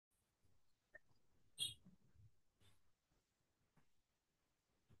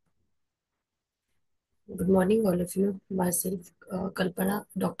Good morning, all of you. Myself, Kalpana,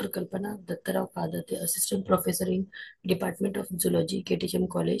 Dr. Kalpana Dattarao Kadate, Assistant Professor in Department of Zoology, KTHM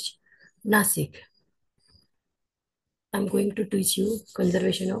College, Nasik. I'm going to teach you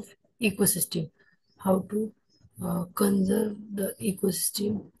conservation of ecosystem. How to conserve the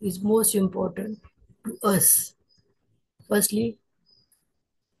ecosystem is most important to us. Firstly,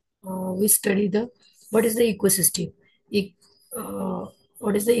 we study the what is the ecosystem. E- uh,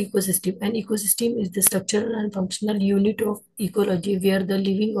 what is the ecosystem? An ecosystem is the structural and functional unit of ecology where the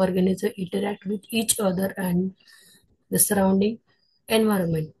living organisms interact with each other and the surrounding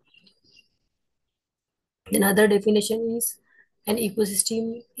environment. Another definition is an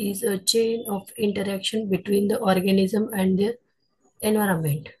ecosystem is a chain of interaction between the organism and their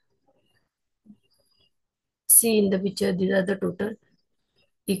environment. See in the picture, these are the total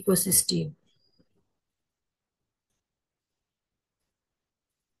ecosystem.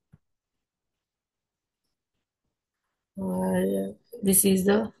 This is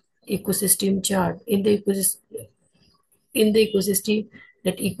the ecosystem chart. In the ecosystem,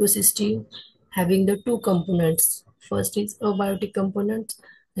 that ecosystem having the two components. First is abiotic components,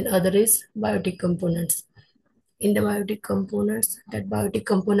 and other is biotic components. In the biotic components, that biotic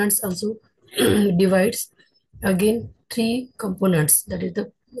components also divides again three components. That is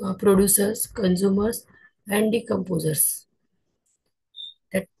the producers, consumers, and decomposers.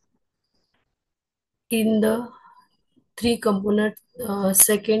 That in the three component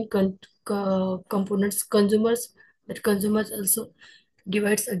components consumers, that consumers also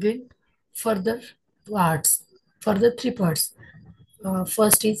divides again further parts, further three parts.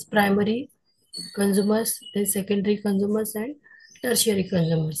 First is primary consumers, then secondary consumers, and tertiary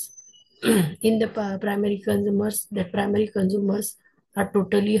consumers. In the primary consumers, the primary consumers are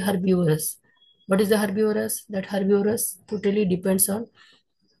totally herbivorous. What is the herbivorous? That herbivorous totally depends on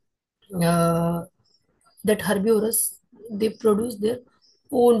uh, that herbivorous, they produce their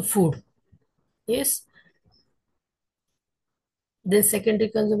own food. Yes. Then secondary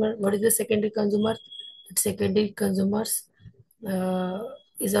consumer, what is the secondary consumer? Secondary consumers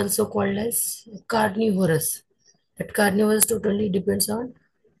is also called as carnivorous. That carnivorous totally depends on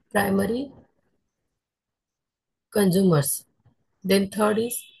primary consumers. Then third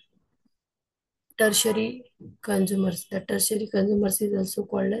is tertiary consumers. The tertiary consumers is also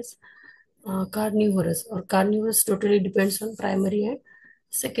called as carnivorous, or carnivorous totally depends on primary and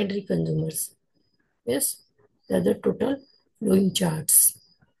secondary consumers. Yes, they are the total flowing charts.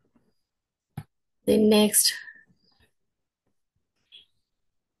 Then next,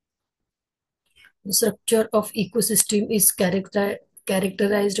 the structure of ecosystem is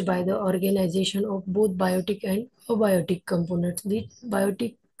characterized by the organization of both biotic and abiotic components. The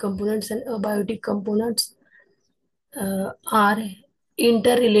biotic components and abiotic components are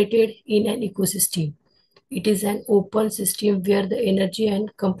interrelated in an ecosystem. It is an open system where the energy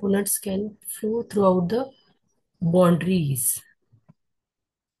and components can flow throughout the boundaries.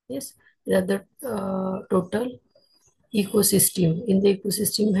 Yes, that the total ecosystem. In the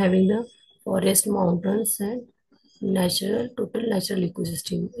ecosystem, having the forest, mountains, and total natural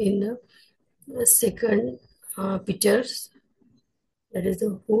ecosystem. In the second pictures, that is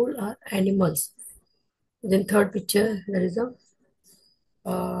the whole are animals. Then third picture, that is the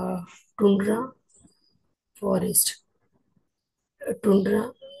tundra forest,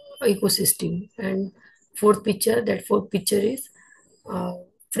 tundra ecosystem. And fourth picture is uh,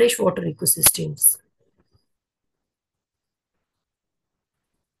 freshwater ecosystems.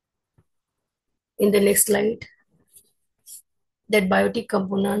 In the next slide, that biotic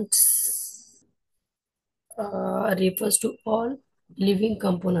components refers to all living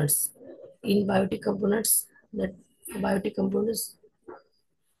components. In biotic components, that biotic components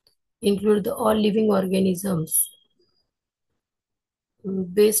include the all living organisms.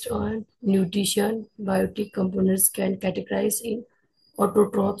 Based on nutrition, biotic components can categorize in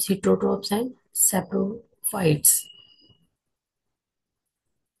autotrophs, heterotrophs, and saprophytes.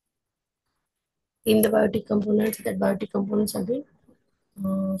 In the biotic components, that biotic components again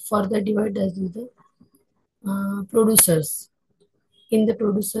further divided as the producers. In the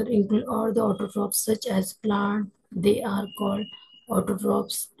producer include all the autotrophs such as plant. They are called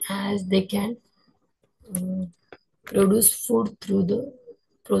autotrophs as they can um, produce food through the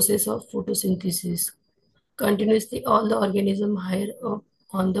process of photosynthesis. Continuously, all the organisms higher up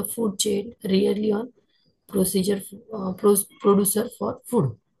on the food chain rarely on producer for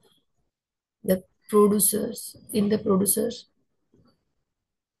food. The producers in the producer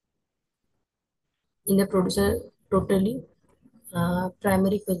totally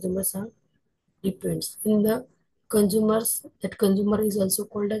primary consumers are depends. In the Consumer is also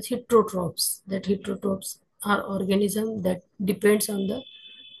called as heterotrophs. That heterotrophs are organisms that depends on the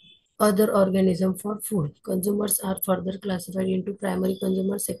other organism for food. Consumers are further classified into primary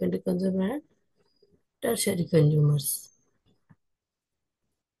consumers, secondary consumers, and tertiary consumers.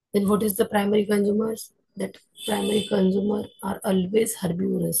 Then what is the primary consumers? That primary consumer are always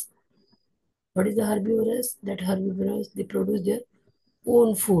herbivorous. What is the herbivorous? That herbivorous, they produce their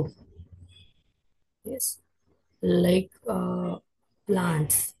own food. Yes, like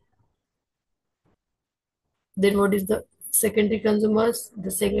plants. Then what is the secondary consumers?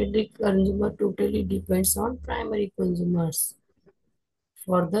 The secondary consumer totally depends on primary consumers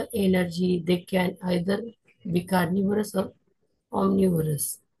for the energy. They can either be carnivorous or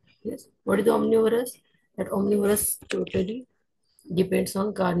omnivorous. Yes. What is the omnivorous? That omnivorous totally depends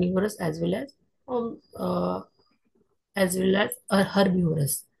on carnivorous as well as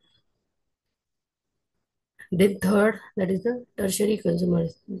herbivorous. Then third, that is the tertiary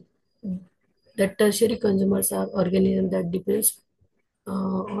consumers. The tertiary consumers are organisms that depends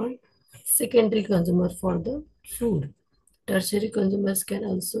on secondary consumer for the food. Tertiary consumers can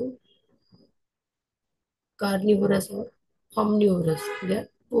also carnivorous or omnivorous. They are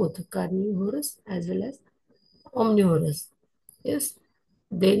both carnivorous as well as omnivorous. Yes.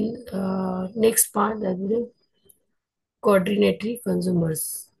 Then next part that will coordinatory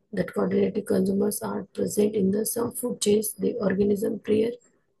consumers. That coordinatory consumers are present in the some food chains. The organism prey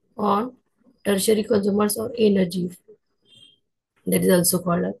on tertiary consumers or energy. That is also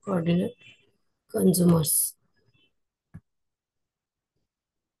called a coordinate consumers.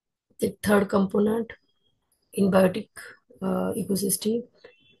 The third component in biotic ecosystem,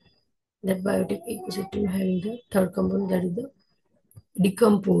 that biotic ecosystem having the third component, that is the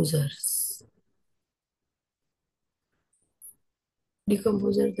decomposers.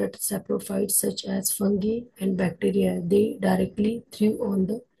 Decomposers, that saprophytes such as fungi and bacteria, they directly thrive on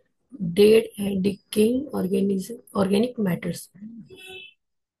the dead and decaying organic matters.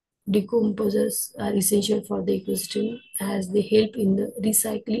 Decomposers are essential for the ecosystem as they help in the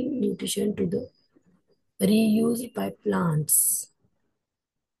recycling nutrition to the reused by plants.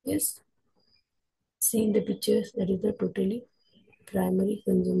 Yes, see in the pictures, that is the totally primary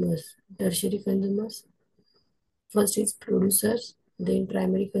consumers. Tertiary consumers, first is producers, then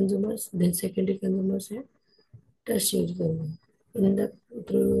primary consumers, then secondary consumers, and tertiary consumers. In the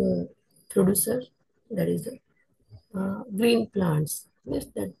producer, that is the green plants. Yes,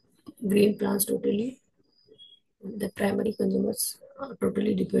 that green plants totally, the primary consumers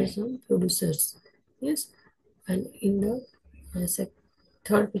totally depends on producers. Yes, and in the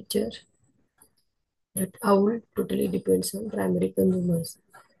third picture, that owl totally depends on primary consumers.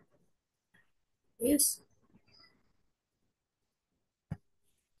 Yes.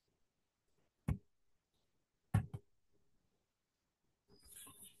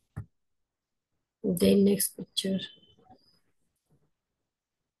 Then next picture,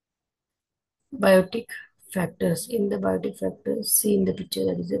 biotic factors. In the biotic factors, see in the picture,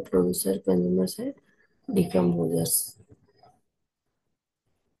 that is the producer, consumers, and decomposers.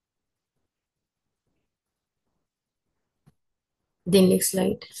 Then next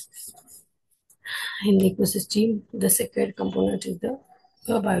slide. In the ecosystem, the second component is the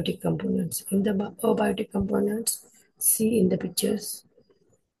abiotic components. In the abiotic components, see in the pictures,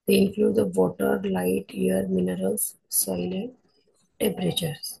 they include the water, light, air, minerals, soil, and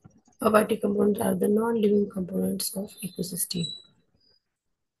temperatures. Abiotic components are the non-living components of ecosystem.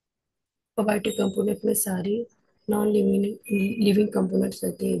 Abiotic component में सारी non living living components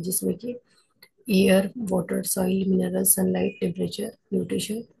रहते हैं जिसमें कि air water soil mineral sunlight temperature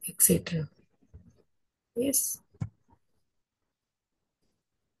nutrition etcetera. Yes,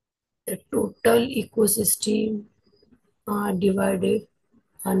 the total ecosystem are divided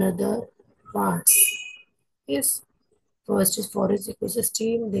another parts. Yes, first is forest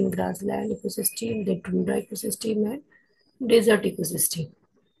ecosystem, then grassland ecosystem, then tundra ecosystem, and desert ecosystem.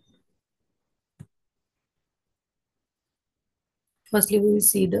 Firstly, we will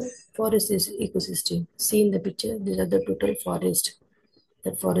see the forest ecosystem. See in the picture, these are the total forest.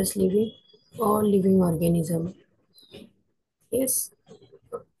 That forest living, all living organism. Yes.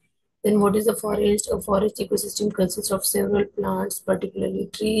 Then what is the forest? A forest ecosystem consists of several plants, particularly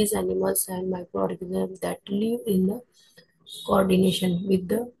trees, animals, and microorganisms that live in the coordination with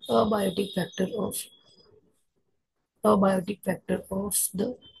the abiotic factor of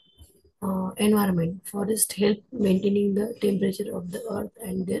the environment. Forests help maintaining the temperature of the earth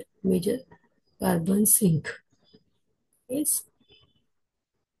and their major carbon sink. Yes.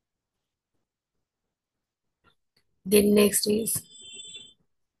 Then next is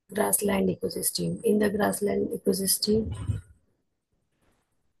Grassland ecosystem. In the grassland ecosystem,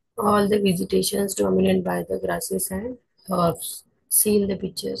 all the vegetation is dominated by the grasses and herbs. See in the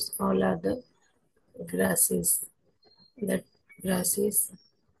pictures, all are the grasses. That grasses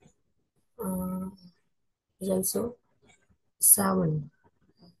uh, is also sauna,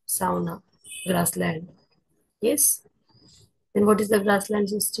 grassland. Yes. Then what is the grassland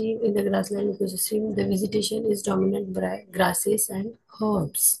system? In the grassland ecosystem, the vegetation is dominated by grasses and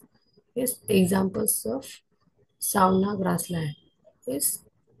herbs. Yes. Examples of sauna grassland. Yes.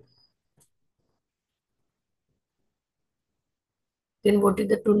 Then what is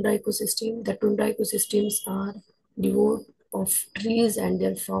the tundra ecosystem? The tundra ecosystems are devoid of trees and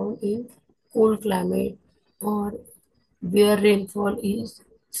they're found in cold climate or where rainfall is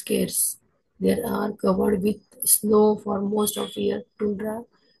scarce. They are covered with snow for most of year. Tundra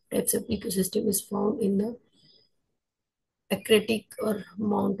types of ecosystem is found in the aquatic or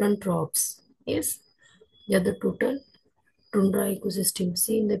mountain troughs. Yes, they are the total tundra ecosystem.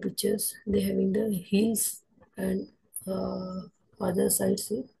 See in the pictures, they having the hills and other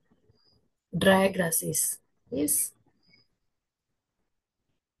sides dry grasses. Yes.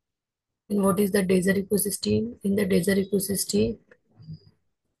 And what is the desert ecosystem? In the desert ecosystem,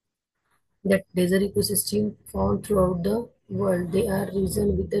 that desert ecosystem found throughout the world. They are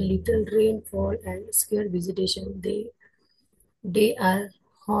region with a little rainfall and scarce vegetation. They are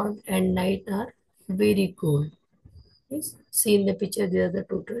hot and night are very cold. Yes. See in the picture, they are the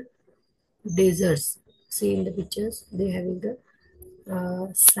total deserts. See in the pictures, they having the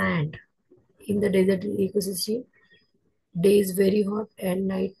sand. In the desert ecosystem, day is very hot and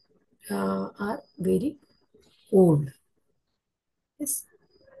night are very cold. Yes.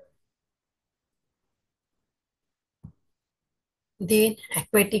 Then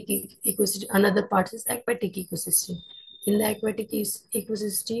aquatic ecosystem, another part is aquatic ecosystem. In the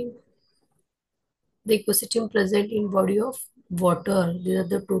ecosystem, the ecosystem present in body of water. These are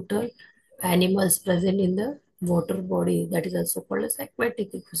the total animals present in the water body. That is also called as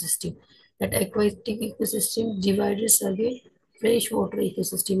aquatic ecosystem. That aquatic ecosystem divided again freshwater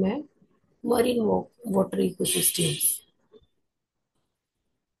ecosystem and marine water ecosystems.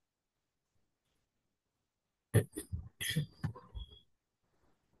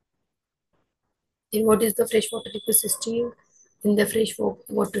 Then what is the freshwater ecosystem? In the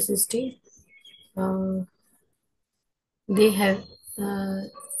freshwater system, uh, they have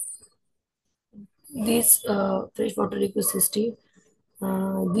these freshwater ecosystem.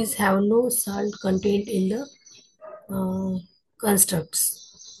 These have no salt content in the uh,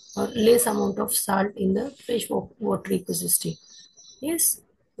 constructs or less amount of salt in the freshwater ecosystem. Yes,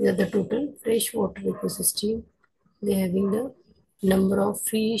 they are the total freshwater ecosystem. They having the number of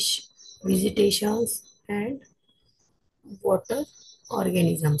fish, vegetations, and water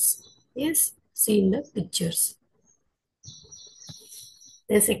organisms. Yes, see in the pictures.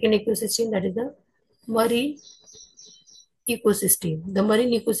 The second ecosystem, that is the marine ecosystem. The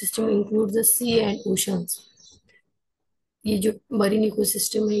marine ecosystem includes the sea and oceans. ये जो marine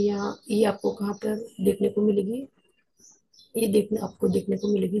ecosystem है यहाँ ये आपको कहाँ पर देखने को मिलेगी? ये देखने आपको देखने को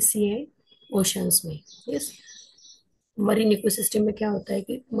मिलेगी सी एंड ओशंस में. यस. मरीन इकोसिस्टम में क्या होता है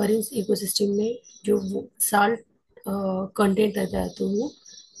कि मरीन इकोसिस्टम में जो साल्ट कंटेंट रहता है तो वो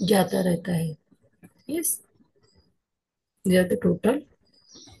जाता रहता है. Yes. They are the total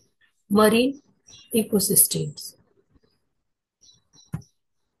marine ecosystems.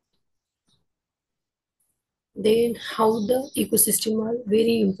 Then how the ecosystem are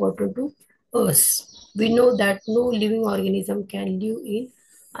very important to us. We know that no living organism can live in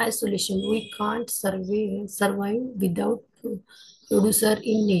isolation. We can't survive without producer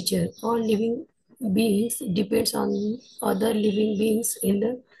in nature. All living beings depends on other living beings in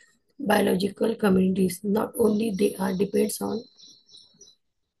the biological communities. Not only they are depends on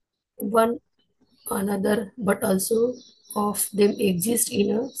one another, but also of them exist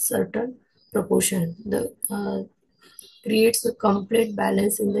in a certain proportion. The creates a complete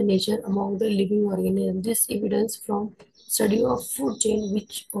balance in the nature among the living organisms. This evidence from study of food chain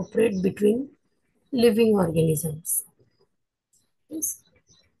which operate between living organisms. Yes.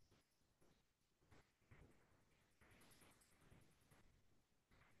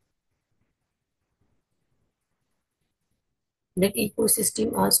 That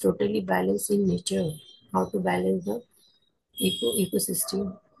ecosystem are totally balanced in nature. How to balance the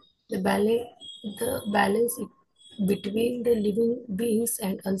ecosystem? The balance between the living beings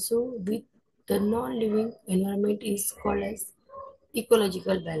and also with the non-living environment is called as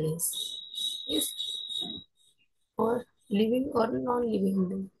ecological balance. Yes. Or living or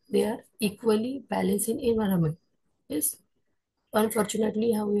non-living, they are equally balanced in environment. Yes.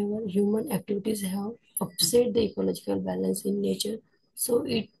 Unfortunately, however, human activities have upset the ecological balance in nature. So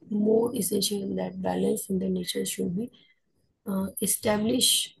it more essential that balance in the nature should be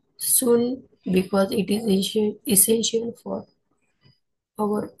established soon because it is essential for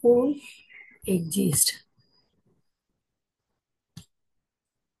our own exist.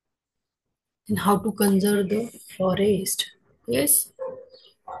 And how to conserve the forest? Yes,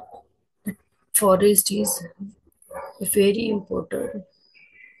 forest is very important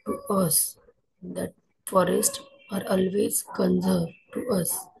to us. That forests are always conserved to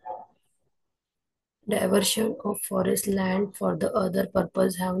us. Diversion of forest land for the other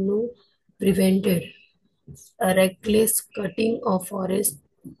purpose have no prevented. A reckless cutting of forest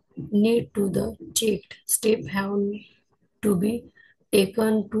need to the checked. Step have to be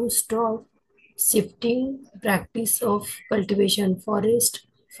taken to stop shifting practice of cultivation. Forest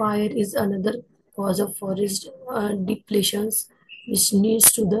fire is another cause of forest depletions, which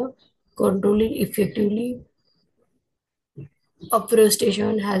needs to the control it effectively.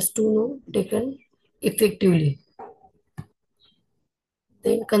 Afforestation has to know taken effectively.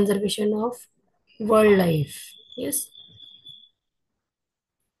 Then conservation of wildlife. Yes,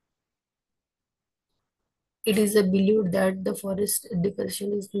 it is a belief that the forest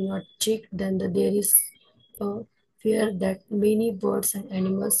depression is not checked, then there is a fear that many birds and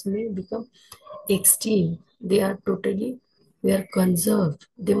animals may become extinct. They are totally they are conserved.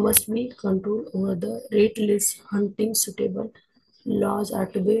 They must be controlled over the rateless hunting suitable laws are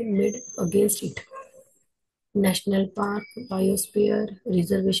to be made against it. National park, biosphere,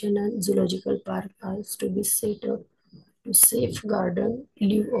 reservation and zoological park are to be set up to safeguard and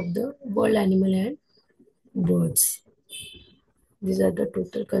live of the wild animal and birds. These are the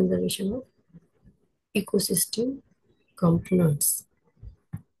total conservation of ecosystem components.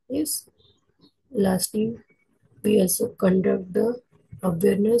 Yes. Lastly, we also conduct the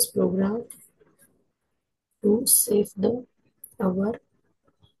awareness program to save the our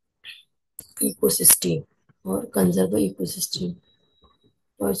ecosystem or conserve the ecosystem.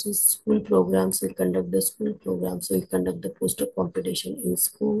 Also, school programs, we conduct the school programs. So we conduct the poster competition in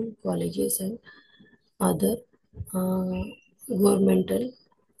school, colleges, and other uh, governmental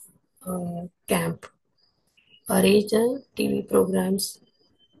camp. Arrange TV programs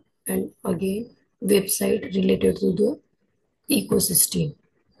and again website related to the ecosystem.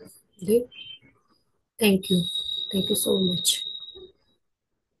 Okay? Thank you. Thank you so much.